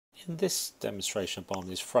In this demonstration of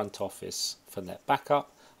Biomni's front office for NetBackup,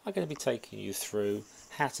 I'm going to be taking you through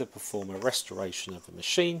how to perform a restoration of a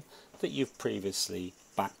machine that you've previously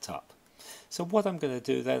backed up. So what I'm going to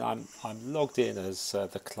do then, I'm logged in as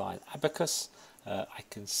the client Abacus. I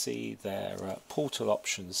can see their portal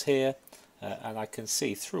options here, and I can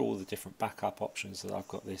see through all the different backup options that I've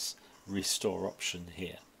got this restore option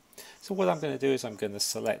here. So what I'm going to do is I'm going to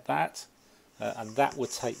select that, and that will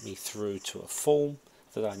take me through to a form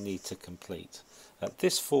that I need to complete.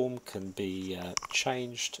 This form can be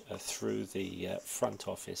changed through the front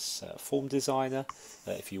office form designer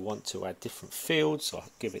if you want to add different fields or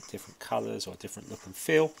give it different colours or different look and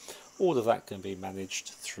feel. All of that can be managed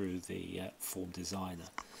through the form designer.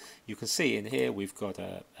 You can see in here we've got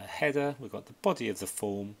a header, we've got the body of the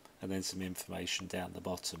form, and then some information down the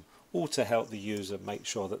bottom, all to help the user make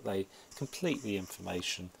sure that they complete the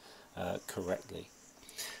information correctly.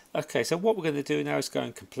 Okay, so what we're going to do now is go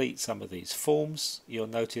and complete some of these forms. You'll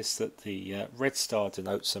notice that the red star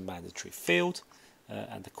denotes a mandatory field,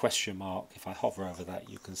 and the question mark, if I hover over that,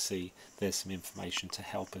 you can see there's some information to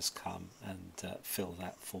help us come and fill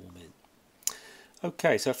that form in.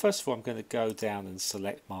 Okay, so first of all I'm going to go down and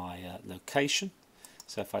select my location.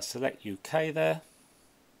 So if I select UK there,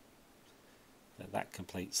 then that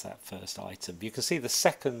completes that first item. You can see the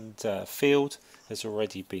second field has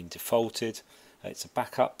already been defaulted. It's a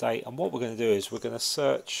backup date, and what we're going to do is we're going to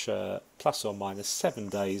search plus or minus 7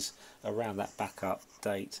 days around that backup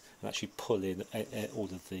date and actually pull in all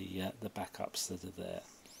of the backups that are there.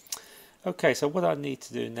 Okay, so what I need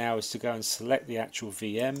to do now is to go and select the actual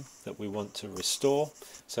VM that we want to restore.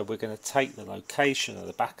 So we're going to take the location of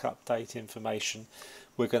the backup date information.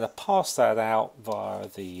 We're going to pass that out via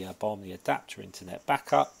the Biomni adapter into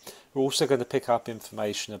NetBackup. We're also going to pick up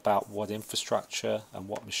information about what infrastructure and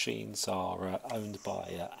what machines are owned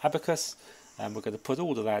by Abacus, and we're going to put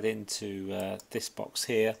all of that into this box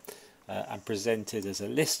here and present it as a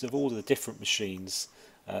list of all the different machines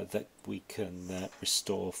that we can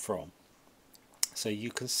restore from. So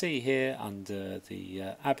you can see here under the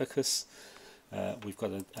Abacus we've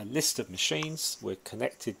got a list of machines. We're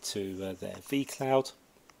connected to their vCloud,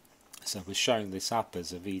 so we're showing this up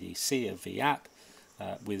as a VDC, a vApp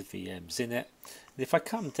with VMs in it. And if I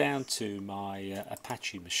come down to my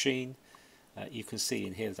Apache machine, you can see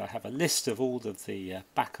in here that I have a list of all of the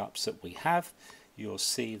backups that we have. You'll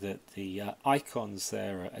see that the icons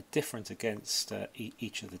there are different against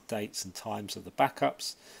each of the dates and times of the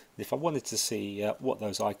backups. And if I wanted to see what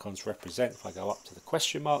those icons represent, if I go up to the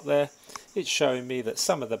question mark there, it's showing me that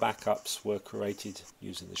some of the backups were created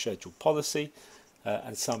using the scheduled policy,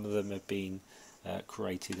 and some of them have been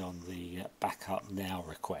created on the backup now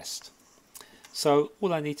request. So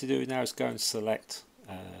all I need to do now is go and select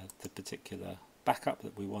the particular backup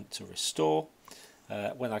that we want to restore.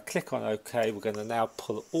 When I click on OK, we're going to now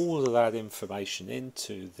pull all of that information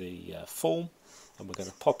into the form, and we're going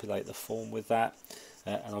to populate the form with that,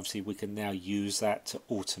 and obviously we can now use that to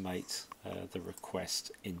automate the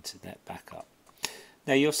request into NetBackup.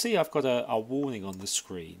 Now you'll see I've got a warning on the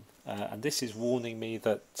screen, and this is warning me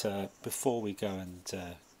that before we go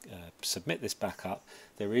and submit this backup,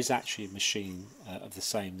 there is actually a machine of the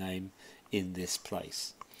same name in this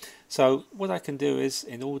place. So what I can do is,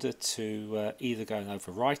 in order to either go and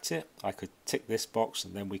overwrite it, I could tick this box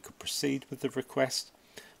and then we could proceed with the request.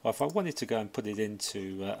 Or if I wanted to go and put it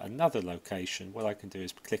into another location, what I can do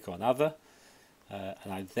is click on Other,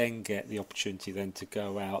 and I then get the opportunity then to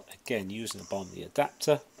go out again using the Biomni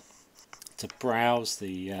adapter to browse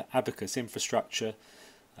the Abacus infrastructure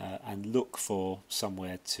and look for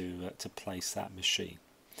somewhere to place that machine.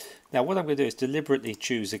 Now what I'm going to do is deliberately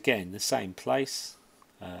choose again the same place.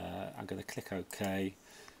 I'm going to click OK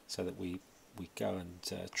so that we go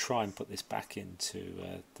and try and put this back into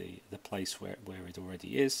the place where it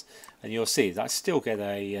already is, and you'll see that I still get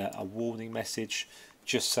a warning message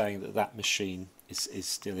just saying that that machine is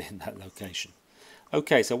still in that location.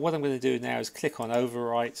 Okay, so what I'm going to do now is click on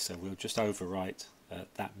overwrite, so we'll just overwrite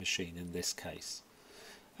that machine in this case.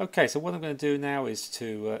 Okay, so what I'm going to do now is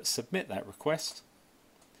to submit that request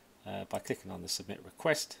by clicking on the submit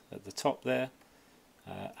request at the top there.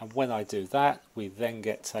 And when I do that, we then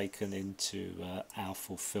get taken into our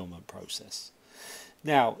fulfillment process.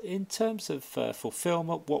 Now, in terms of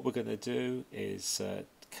fulfillment, what we're going to do is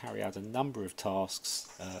carry out a number of tasks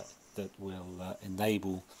that will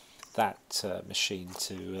enable that machine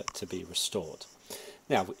to be restored.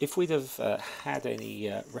 Now, if we'd have had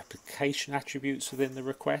any replication attributes within the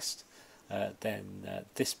request, then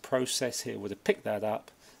this process here would have picked that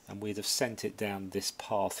up, and we'd have sent it down this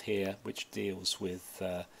path here, which deals with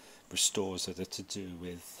restores that are to do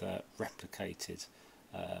with replicated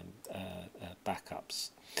backups.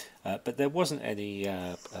 But there wasn't any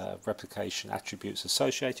replication attributes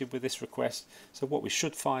associated with this request, so what we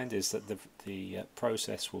should find is that the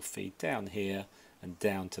process will feed down here and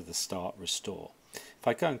down to the start restore. If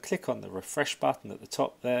I go and click on the refresh button at the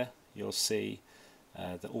top there, you'll see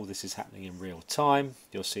that all this is happening in real time.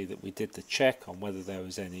 You'll see that we did the check on whether there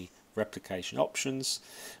was any replication options.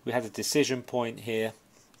 We had a decision point here,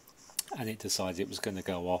 and it decided it was going to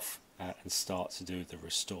go off and start to do the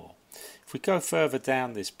restore. If we go further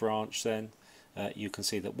down this branch, then you can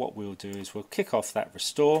see that what we'll do is we'll kick off that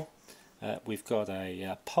restore. We've got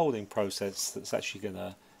a polling process that's actually going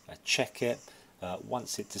to check it.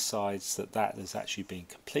 Once it decides that that has actually been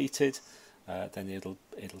completed, then it'll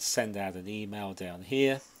send out an email down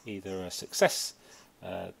here, either a successful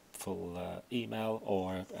email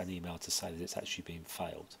or an email to say that it's actually been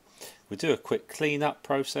failed. We'll do a quick cleanup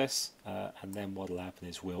process, and then what will happen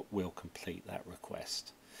is we'll complete that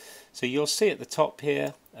request. So you'll see at the top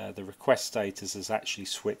here the request status has actually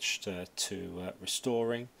switched to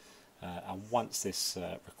restoring, and once this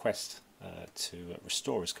request to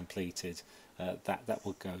restore is completed, that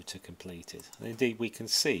will go to completed. And indeed we can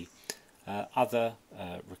see other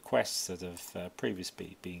requests that have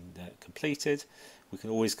previously been completed. We can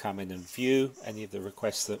always come in and view any of the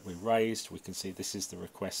requests that we raised. We can see this is the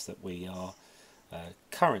request that we are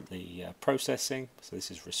currently processing, so this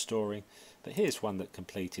is restoring, but here's one that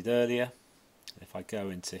completed earlier. If I go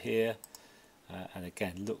into here and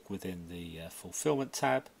again look within the fulfillment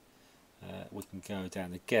tab, we can go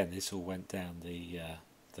down again. This all went down the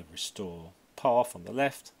restore path on the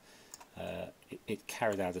left. It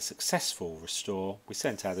carried out a successful restore. We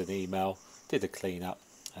sent out an email, did a cleanup,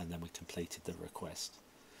 and then we completed the request.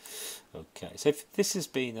 Okay, so if this has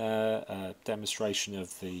been a demonstration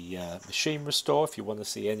of the machine restore, if you want to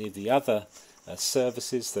see any of the other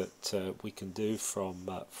services that we can do from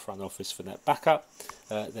front office for NetBackup,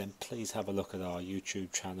 then please have a look at our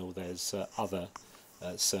YouTube channel. There's other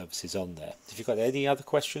services on there. If you've got any other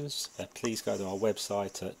questions, please go to our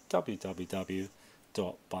website at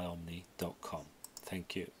www.biomni.com.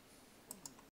 Thank you.